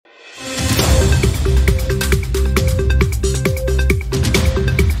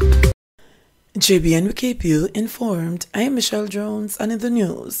JBN will keep you informed. I am Michelle Jones, and in the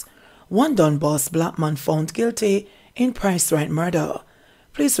news, one Don boss Blackman found guilty in Rite Mvrder.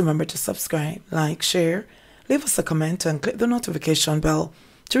 Please remember to subscribe, like, share, leave us a comment, and click the notification bell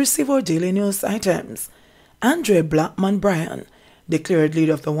to receive our daily news items. Blackman Bryan, declared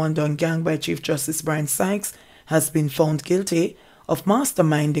leader of the One Don gang by Chief Justice Brian Sykes, has been found guilty of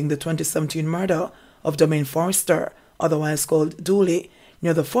masterminding the 2017 murder of Domain Forster, otherwise called Dooley,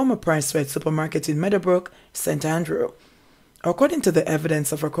 near the former Price Rite supermarket in Meadowbrook, St. Andrew. According to the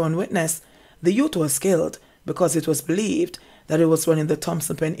evidence of a Crown witness, the youth was killed because it was believed that it was running the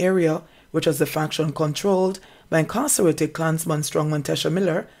Thompson Pen area, which was the faction controlled by incarcerated Klansman strongman Tesha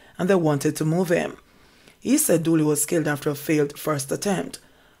Miller, and they wanted to move him. He said Dooley was killed after a failed first attempt.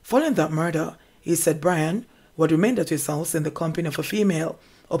 Following that murder, he said Brian would remain at his house in the company of a female.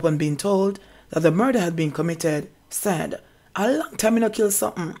 Upon being told that the murder had been committed, said, "A long time I kill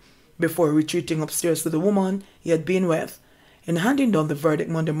something," before retreating upstairs to the woman he had been with. In handing down the verdict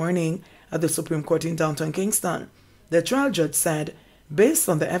Monday morning at the Supreme Court in downtown Kingston, the trial judge said, based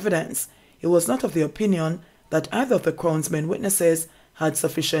on the evidence, he was not of the opinion that either of the Crown's main witnesses had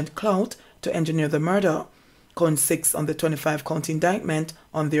sufficient clout to engineer the murder. Count 6 on the 25-count indictment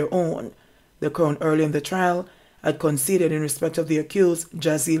on their own. The Crown early in the trial had conceded in respect of the accused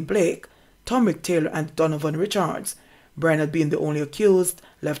Jazeel Blake, Tomrick Taylor, and Donovan Richards. Brian had been the only accused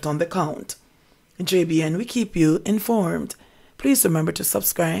left on the count. JBN, we keep you informed. Please remember to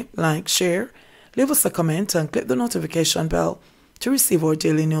subscribe, like, share, leave us a comment, and click the notification bell to receive our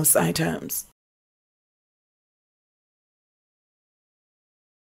daily news items.